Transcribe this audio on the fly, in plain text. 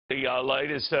The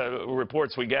latest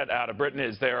reports we get out of Britain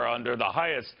is they're under the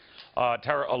highest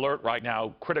terror alert right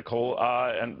now, critical,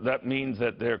 and that means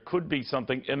that there could be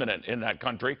something imminent in that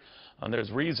country. And there's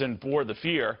reason for the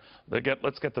fear.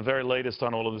 Let's get the very latest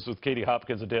on all of this with Katie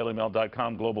Hopkins of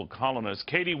DailyMail.com, global columnist.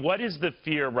 Katie, what is the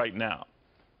fear right now?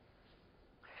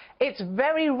 It's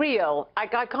very real. I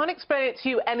can't explain it to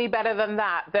you any better than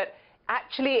that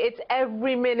actually it's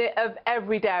every minute of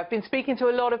every day. I've been speaking to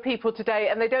a lot of people today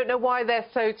and they don't know why they're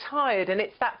so tired, and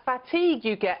it's that fatigue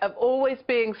you get of always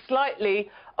being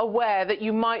slightly aware that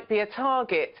you might be a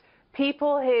target.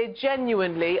 People here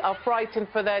genuinely are frightened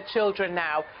for their children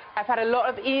now. I've had a lot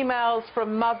of emails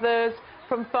from mothers,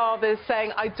 from fathers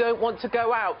saying, I don't want to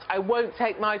go out. I won't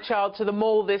take my child to the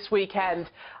mall this weekend.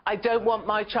 I don't want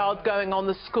my child going on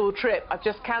the school trip. I've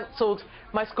just cancelled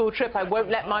my school trip. I won't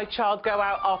let my child go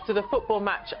out after the football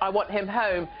match. I want him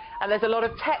home. And there's a lot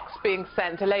of texts being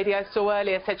sent. A lady I saw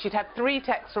earlier said she'd had 3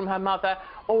 texts from her mother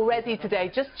already today,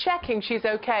 just checking she's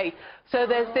okay. So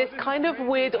there's this kind of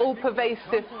weird,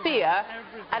 all-pervasive fear.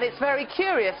 And it's very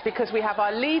curious because we have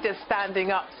our leaders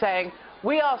standing up saying,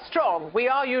 we are strong, we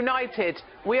are united,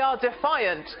 we are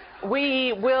defiant,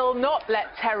 we will not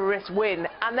let terrorists win.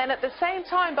 And then at the same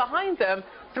time behind them,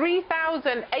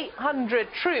 3,800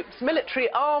 troops, military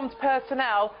armed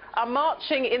personnel, are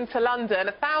marching into London,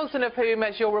 1,000 of whom,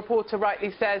 as your reporter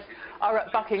rightly says, are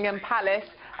at Buckingham Palace.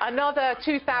 Another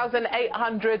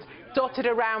 2,800 dotted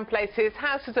around places,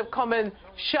 Houses of Commons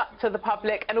shut to the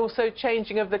public, and also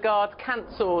changing of the guard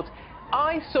cancelled.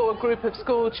 I saw a group of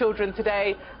school children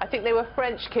today, I think they were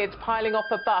French kids, piling off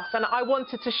a bus, and I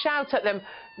wanted to shout at them,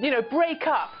 you know, break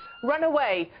up, run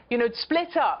away, you know,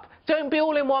 split up, don't be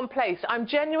all in one place. I'm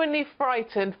genuinely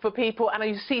frightened for people, and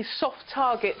you see soft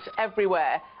targets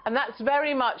everywhere. And that's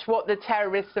very much what the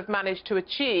terrorists have managed to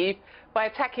achieve by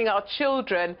attacking our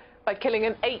children, by killing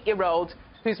an 8-year-old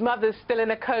whose mother's still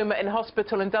in a coma in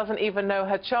hospital and doesn't even know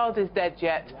her child is dead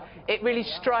yet. It really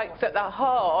strikes at the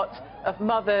heart of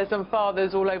mothers and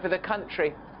fathers all over the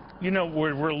country. You know,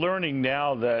 we're learning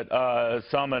now that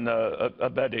Salman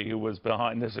Abedi, who was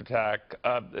behind this attack,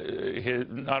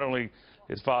 not only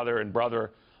his father and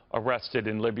brother arrested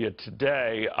in Libya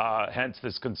today, hence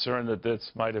this concern that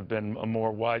this might have been a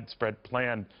more widespread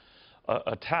planned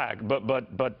attack,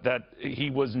 but that he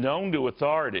was known to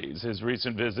authorities. His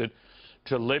recent visit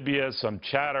to Libya, some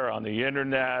chatter on the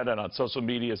internet and on social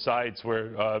media sites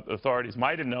where authorities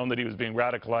might have known that he was being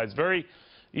radicalized. Very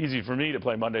easy for me to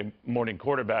play Monday morning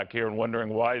quarterback here and wondering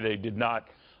why they did not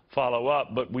follow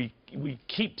up. But we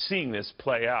keep seeing this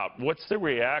play out. What's the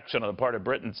reaction on the part of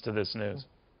Britons to this news?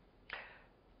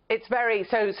 It's very,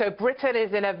 so Britain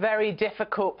is in a very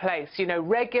difficult place. You know,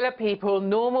 regular people,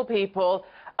 normal people,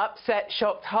 upset,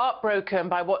 shocked, heartbroken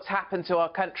by what's happened to our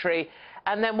country.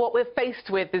 And then what we're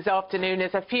faced with this afternoon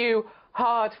is a few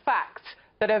hard facts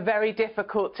that are very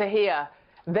difficult to hear.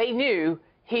 They knew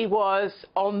he was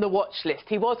on the watch list.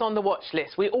 He was on the watch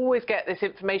list. We always get this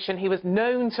information. He was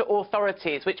known to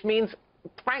authorities, which means,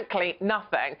 frankly,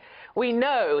 nothing. We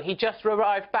know he just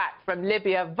arrived back from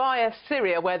Libya via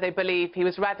Syria, where they believe he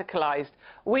was radicalized.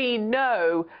 We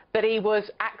know that he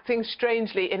was acting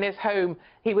strangely in his home.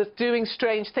 He was doing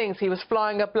strange things. He was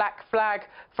flying a black flag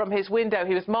from his window.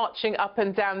 He was marching up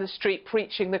and down the street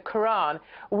preaching the Quran.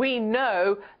 We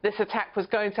know this attack was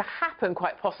going to happen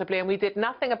quite possibly, and we did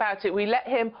nothing about it. We let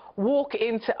him walk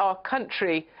into our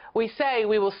country. We say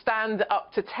we will stand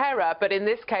up to terror, but in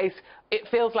this case, it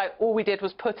feels like all we did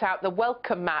was put out the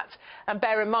welcome mat. And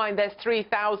bear in mind, there's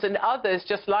 3,000 others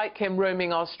just like him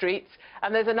roaming our streets,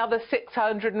 and there's another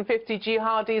 650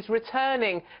 jihadis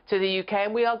returning to the UK,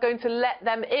 and we are going to let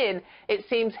them in, it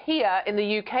seems, here in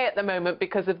the UK at the moment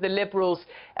because of the Liberals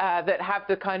that have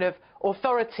the kind of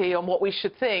authority on what we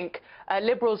should think.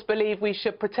 Liberals believe we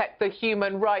should protect the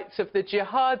human rights of the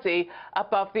jihadi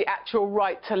above the actual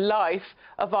right to life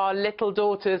of our little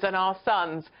daughters and our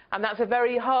sons. And that's a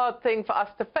very hard thing for us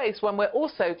to face when we're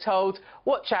also told,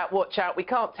 watch out, we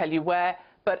can't tell you where,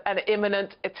 but an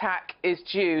imminent attack is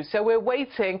due. So we're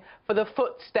waiting for the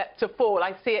footstep to fall.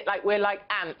 I see it like we're like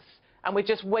ants, and we're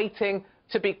just waiting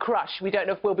to be crushed. We don't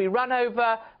know if we'll be run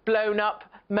over, blown up,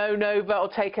 mown over, or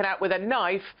taken out with a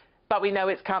knife, but we know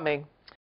it's coming.